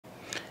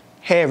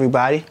Hey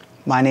everybody,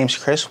 my name's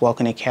Chris.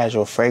 Welcome to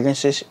Casual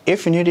Fragrances.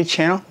 If you're new to the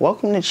channel,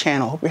 welcome to the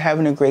channel. Hope you're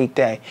having a great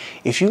day.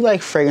 If you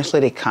like fragrance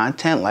related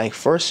content like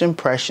first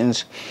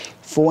impressions,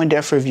 full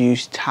in-depth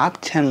reviews, top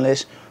 10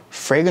 lists,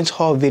 fragrance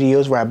haul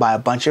videos where I buy a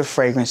bunch of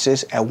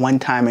fragrances at one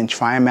time and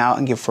try them out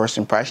and give first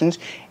impressions,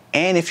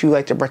 and if you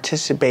like to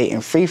participate in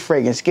free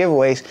fragrance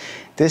giveaways,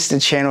 this is the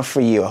channel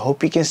for you. I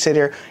hope you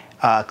consider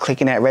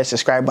clicking that red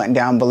subscribe button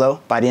down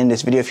below by the end of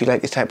this video if you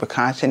like this type of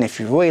content. If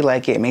you really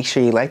like it, make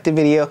sure you like the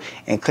video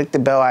and click the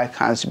bell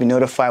icon to be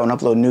notified when I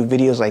upload new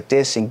videos like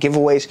this and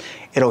giveaways.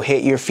 It'll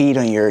hit your feed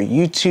on your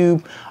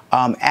YouTube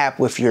app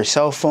with your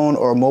cell phone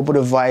or mobile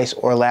device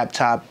or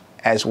laptop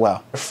as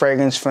well. A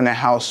fragrance from the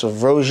house of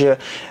Roja.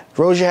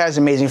 Roja has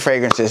amazing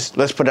fragrances.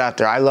 Let's put it out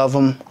there. I love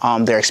them.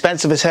 They're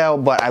expensive as hell,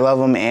 but I love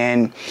them,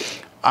 and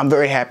I'm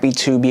very happy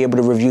to be able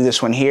to review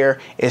this one here.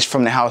 It's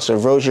from the house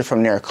of Roja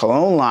from their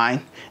Cologne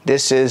line.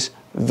 This is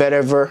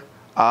Vetiver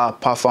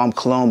Parfum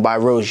Cologne by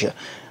Roja.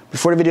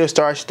 Before the video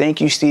starts,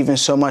 thank you, Steven,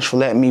 so much for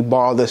letting me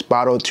borrow this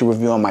bottle to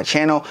review on my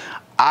channel.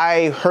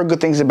 I heard good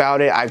things about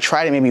it. I've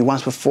tried it maybe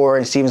once before,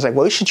 and Steven's like,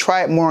 well, you should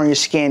try it more on your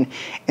skin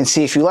and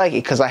see if you like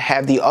it, because I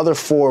have the other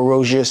 4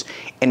 Rojas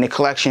in the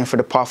collection for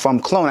the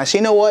Parfum Cologne. I say,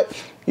 you know what?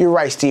 You're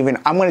right, Steven.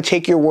 I'm going to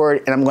take your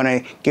word, and I'm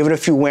going to give it a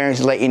few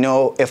wearings to let you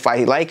know if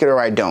I like it or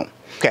I don't.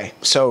 Okay,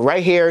 so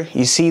right here,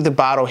 you see the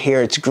bottle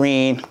here. It's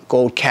green,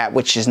 gold cap,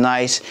 which is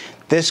nice.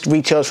 This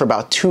retails for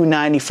about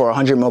 $2.90 for a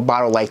 100 ml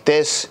bottle like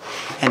this,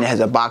 and it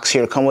has a box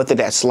here to come with it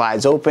that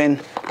slides open,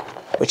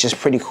 which is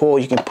pretty cool.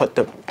 You can put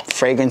the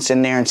fragrance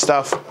in there and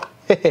stuff.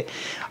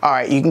 All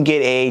right, you can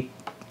get a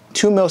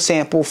 2 ml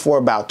sample for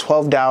about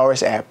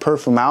 $12 at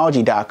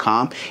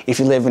perfumology.com if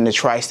you live in the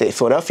tri-state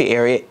Philadelphia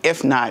area.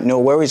 If not, no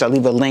worries. I'll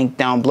leave a link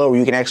down below where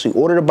you can actually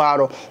order the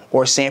bottle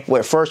or sample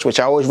it first, which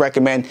I always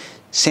recommend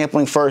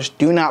sampling first.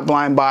 Do not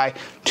blind buy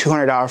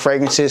 $200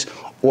 fragrances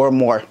or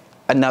more.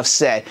 Enough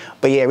said.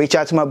 But yeah, reach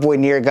out to my boy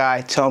Near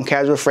Guy, tell him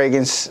Casual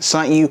Fragrance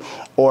sent you,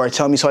 or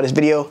tell him you saw this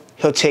video.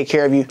 He'll take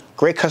care of you.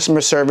 Great customer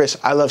service.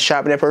 I love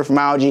shopping at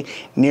Perfumology.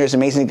 Near's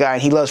an amazing guy,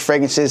 and he loves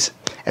fragrances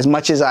as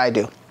much as I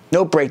do.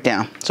 Note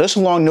breakdown. So this is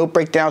a long note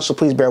breakdown, so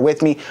please bear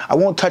with me. I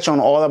won't touch on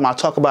all of them. I'll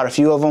talk about a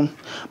few of them.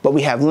 But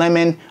we have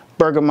lemon,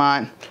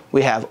 bergamot,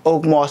 we have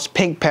oak moss,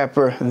 pink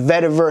pepper,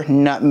 vetiver,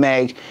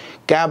 nutmeg,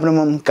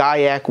 gabardine,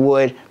 gaiac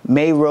wood,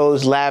 may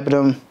rose,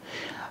 labdanum,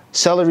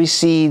 celery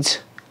seeds,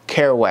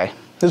 caraway.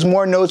 There's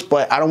more notes,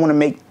 but I don't want to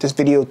make this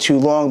video too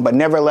long, but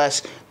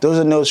nevertheless, those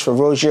are notes for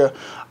Roja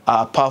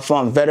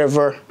Parfum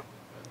Vetiver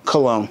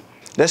Cologne.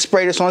 Let's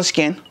spray this on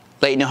skin,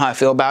 let you know how I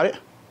feel about it.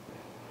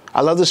 I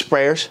love the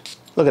sprayers.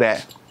 Look at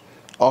that.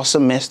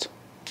 Awesome mist.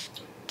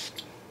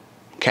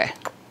 Okay.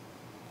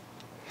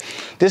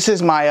 This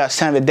is my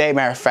scent of the day.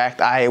 Matter of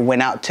fact, I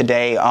went out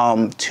today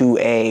to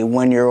a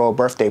 1-year-old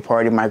birthday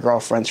party, my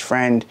girlfriend's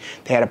friend.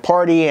 They had a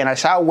party, and I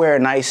said I'll wear a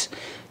nice,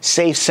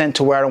 safe scent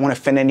to where I don't want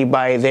to offend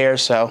anybody there,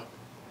 so.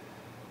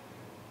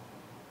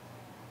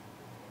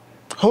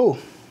 Oh,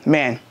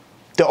 man.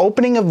 The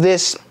opening of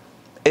this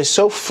is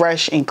so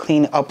fresh and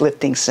clean,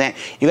 uplifting scent.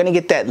 You're going to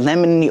get that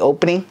lemon in the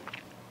opening.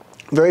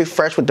 Very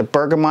fresh with the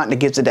bergamot that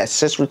gives it that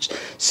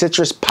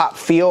citrus pop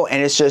feel,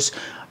 and it's just,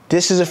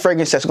 this is a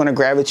fragrance that's going to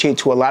gravitate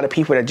to a lot of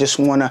people that just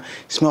want to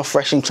smell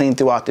fresh and clean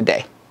throughout the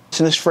day.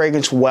 So this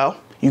fragrance, well,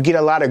 you get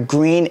a lot of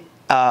green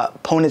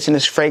components in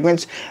this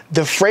fragrance.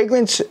 The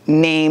fragrance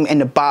name and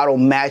the bottle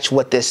match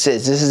what this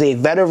is. This is a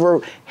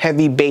vetiver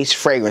heavy base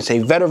fragrance, a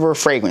vetiver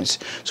fragrance.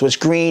 So it's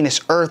green,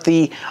 it's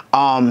earthy,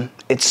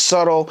 it's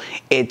subtle,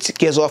 it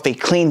gives off a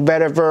clean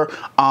vetiver,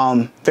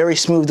 very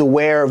smooth to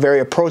wear,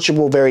 very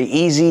approachable, very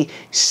easy,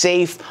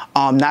 safe,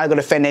 not going to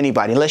offend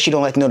anybody unless you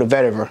don't like to know the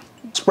vetiver.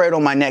 Spray it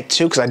on my neck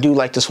too, because I do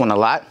like this one a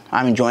lot.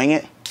 I'm enjoying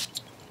it.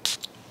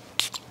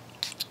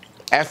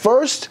 At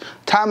first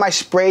time I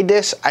sprayed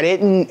this, I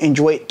didn't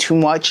enjoy it too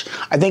much.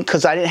 I think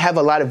because I didn't have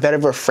a lot of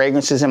vetiver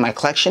fragrances in my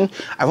collection.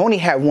 I've only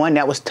had one,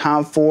 that was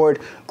Tom Ford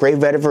Grey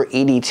Vetiver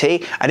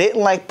EDT. I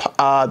didn't like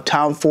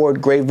Tom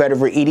Ford Grey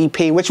Vetiver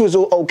EDP, which was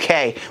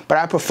okay, but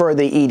I prefer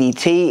the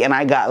EDT, and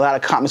I got a lot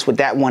of comments with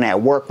that one at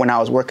work when I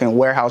was working a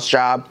warehouse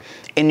job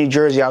in New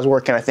Jersey. I was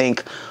working, I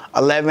think,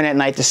 11 at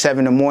night to 7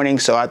 in the morning,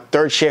 so at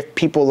third shift,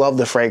 people loved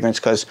the fragrance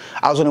because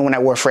I was the only one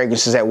that wore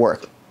fragrances at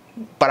work.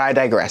 But I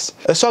digress.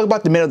 Let's talk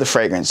about the middle of the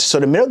fragrance. So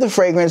the middle of the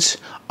fragrance,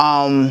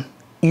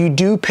 you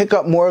do pick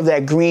up more of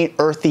that green,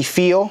 earthy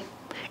feel,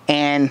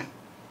 and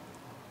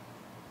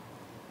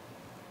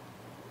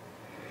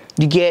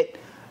you get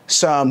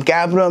some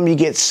gabardine, you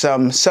get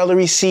some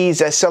celery seeds,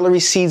 that celery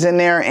seeds in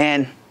there,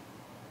 and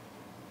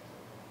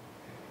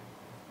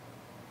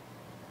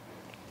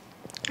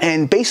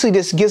basically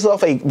this gives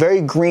off a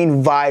very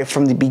green vibe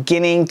from the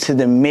beginning to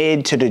the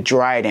mid to the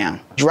dry down.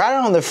 Dry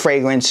down on the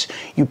fragrance,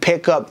 you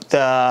pick up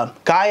the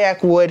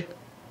gaiac wood,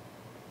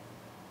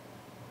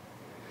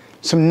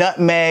 some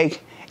nutmeg,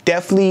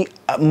 definitely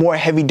a more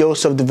heavy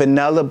dose of the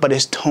vanilla, but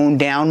it's toned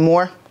down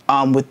more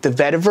with the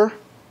vetiver.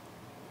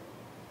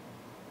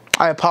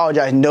 I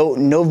apologize,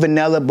 no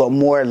vanilla, but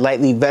more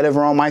lightly vetiver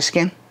on my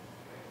skin.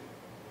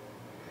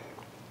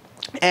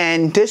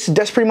 And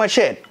that's pretty much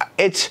it.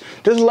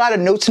 There's a lot of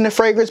notes in the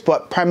fragrance,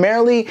 but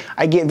primarily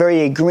I get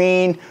very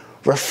green,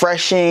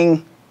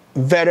 refreshing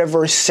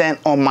vetiver scent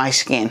on my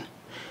skin.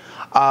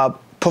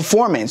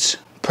 Performance,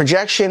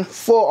 projection,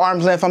 full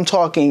arm's length. I'm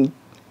talking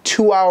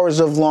 2 hours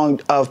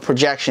of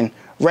projection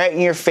right in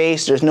your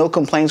face. There's no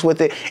complaints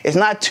with it. It's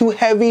not too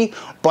heavy,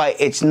 but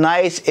it's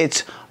nice.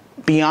 It's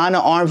beyond the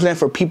arm's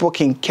length where people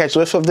can catch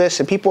whiffs of this,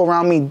 and people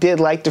around me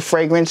did like the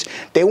fragrance.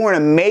 They weren't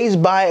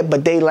amazed by it,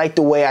 but they liked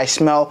the way I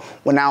smell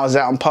when I was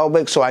out in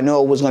public, so I knew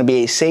it was going to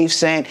be a safe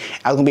scent.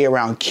 I was going to be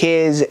around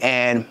kids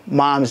and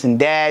moms and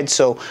dads,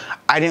 so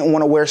I didn't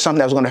want to wear something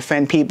that was going to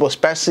offend people,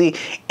 especially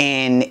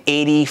in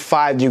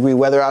 85-degree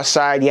weather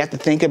outside. You have to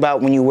think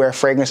about when you wear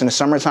fragrance in the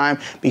summertime,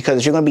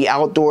 because you're going to be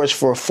outdoors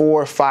for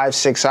 4, 5,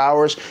 6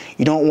 hours.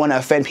 You don't want to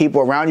offend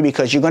people around you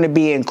because you're going to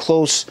be in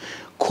close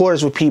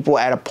quarters with people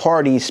at a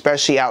party,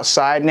 especially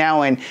outside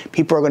now, and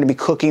people are going to be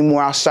cooking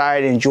more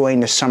outside, enjoying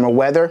the summer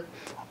weather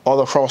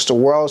all across the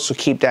world. So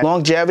keep that.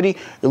 Longevity,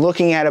 you're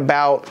looking at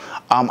about,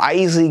 I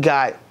easily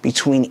got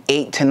between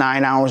 8 to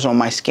 9 hours on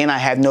my skin. I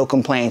have no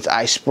complaints.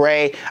 I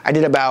spray, I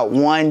did about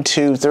 1,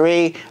 2,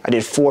 3, I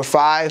did 4,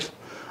 5.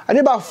 I did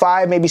about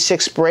 5, maybe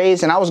 6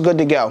 sprays, and I was good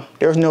to go.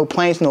 There was no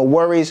complaints, no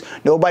worries.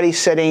 Nobody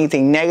said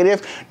anything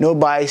negative.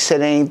 Nobody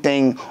said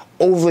anything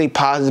overly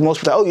positive.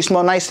 Most people, oh, you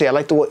smell nice today. I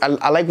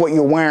like what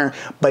you're wearing,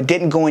 but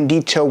didn't go in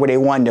detail where they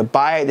wanted to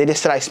buy it. They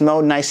just said I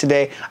smelled nice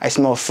today. I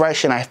smelled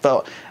fresh, and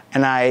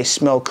I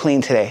smelled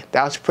clean today.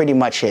 That was pretty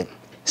much it.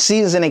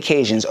 Seasons and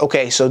occasions.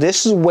 Okay, so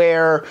this is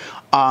where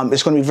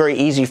it's going to be very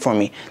easy for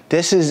me.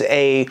 This is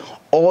a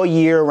all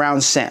year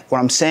round scent. What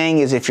I'm saying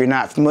is, if you're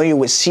not familiar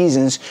with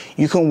seasons,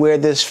 you can wear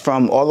this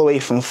from all the way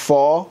from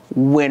fall,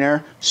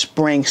 winter,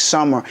 spring,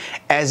 summer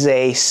as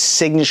a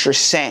signature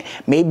scent.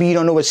 Maybe you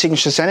don't know what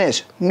signature scent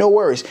is. No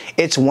worries.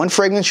 It's one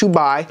fragrance you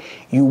buy,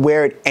 you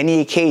wear it any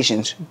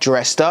occasions,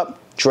 dressed up,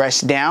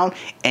 dressed down,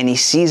 any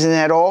season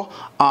at all,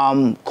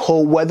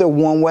 cold weather,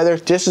 warm weather,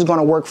 this is going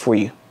to work for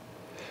you.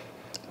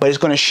 But it's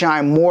going to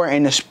shine more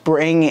in the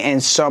spring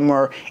and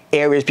summer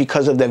areas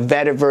because of the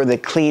vetiver, the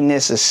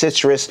cleanness, the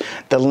citrus,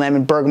 the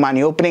lemon, bergamot,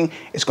 the opening.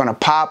 It's going to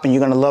pop, and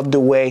you're going to love the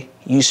way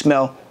you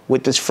smell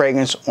with this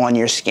fragrance on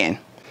your skin.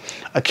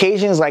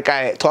 Occasions, like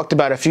I talked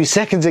about a few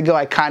seconds ago,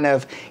 I kind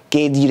of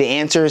gave you the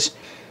answers.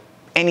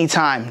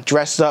 Anytime,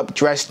 dressed up,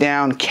 dressed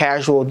down,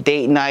 casual,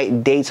 date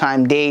night,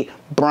 daytime date,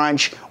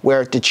 brunch,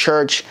 wear it to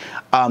church,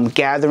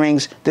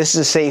 gatherings. This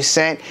is a safe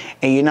scent,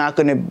 and you're not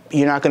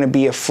gonna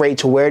be afraid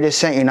to wear this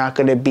scent. You're not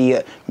gonna be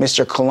a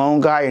Mr.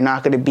 Cologne guy. You're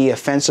not gonna be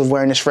offensive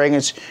wearing this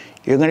fragrance.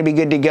 You're gonna be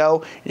good to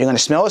go. You're gonna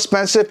smell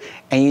expensive,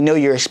 and you know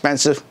you're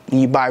expensive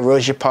when you buy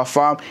Roja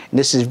Parfum. And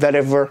this is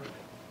Vetiver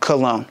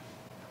Cologne.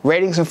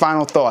 Ratings and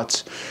final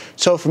thoughts.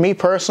 So for me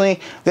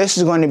personally, this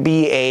is going to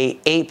be a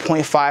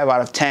 8.5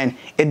 out of 10.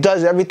 It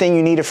does everything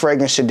you need a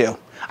fragrance to do.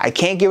 I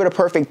can't give it a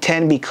perfect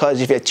 10 because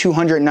if you're at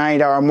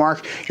 $290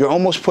 mark, you're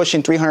almost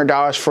pushing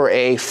 $300 for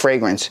a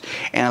fragrance.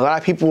 And a lot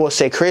of people will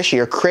say, Chris,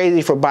 you're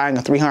crazy for buying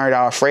a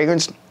 $300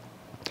 fragrance.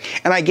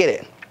 And I get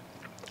it.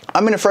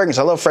 I'm into fragrance.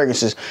 I love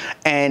fragrances.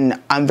 And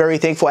I'm very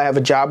thankful I have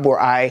a job where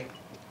I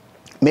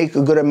make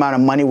a good amount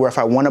of money, where if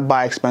I want to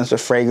buy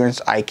expensive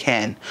fragrance, I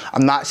can.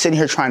 I'm not sitting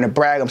here trying to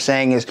brag. I'm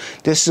saying is,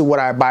 this is what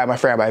I buy my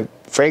fragrance. I buy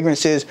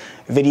fragrances,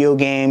 video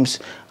games,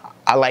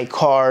 I like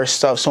cars,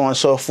 stuff, so on and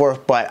so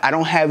forth, but I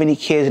don't have any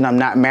kids and I'm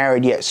not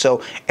married yet,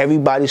 so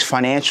everybody's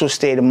financial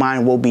state of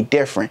mind will be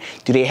different.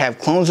 Do they have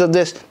clones of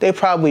this? They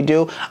probably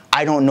do.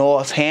 I don't know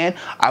offhand.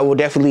 I will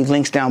definitely leave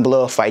links down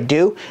below if I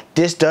do.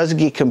 This does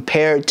get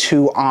compared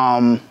to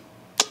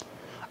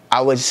I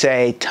would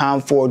say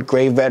Tom Ford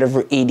Grey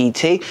Vetiver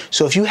EDT.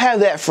 So if you have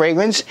that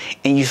fragrance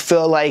and you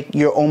feel like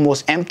you're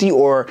almost empty,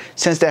 or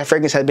since that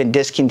fragrance has been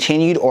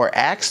discontinued or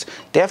axed,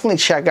 definitely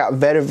check out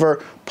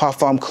Vetiver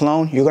Parfum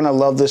Cologne. You're gonna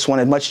love this one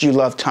as much as you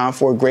love Tom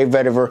Ford Grey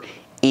Vetiver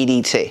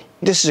EDT.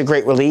 This is a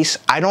great release.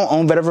 I don't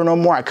own Vetiver no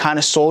more. I kind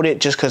of sold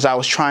it just because I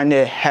was trying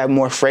to have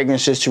more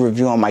fragrances to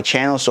review on my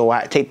channel. So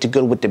I take the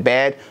good with the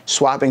bad,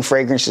 swapping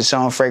fragrances,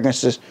 selling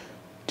fragrances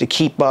to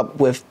keep up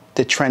with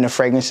the trend of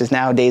fragrances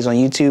nowadays on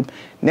YouTube.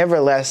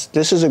 Nevertheless,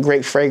 this is a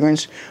great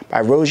fragrance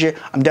by Roja.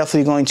 I'm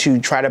definitely going to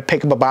try to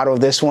pick up a bottle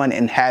of this one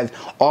and have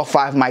all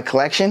 5 in my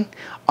collection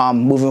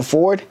moving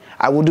forward.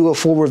 I will do a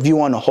full review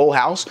on the whole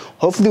house,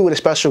 hopefully with a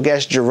special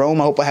guest, Jerome.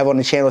 I hope I have on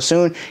the channel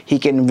soon. He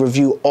can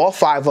review all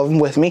 5 of them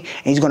with me,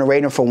 and he's going to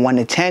rate them from 1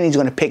 to 10. He's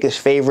going to pick his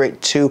favorite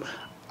 2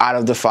 out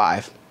of the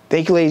 5.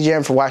 Thank you, ladies and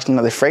gentlemen, for watching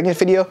another fragrance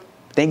video.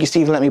 Thank you,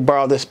 Steve, for letting me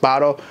borrow this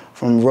bottle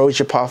from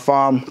Roja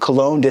Parfum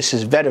Cologne. This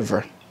is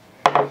Vetiver.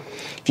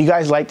 If you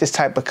guys like this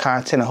type of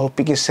content, I hope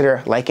you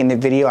consider liking the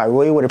video. I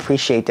really would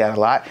appreciate that a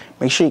lot.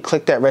 Make sure you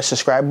click that red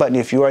subscribe button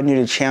if you are new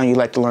to the channel and you'd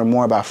like to learn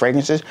more about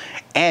fragrances.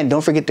 And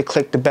don't forget to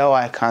click the bell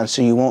icon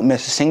so you won't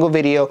miss a single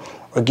video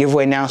or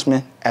giveaway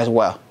announcement as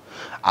well.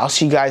 I'll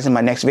see you guys in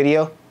my next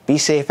video. Be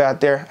safe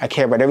out there. I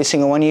care about every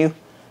single one of you.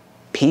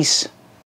 Peace.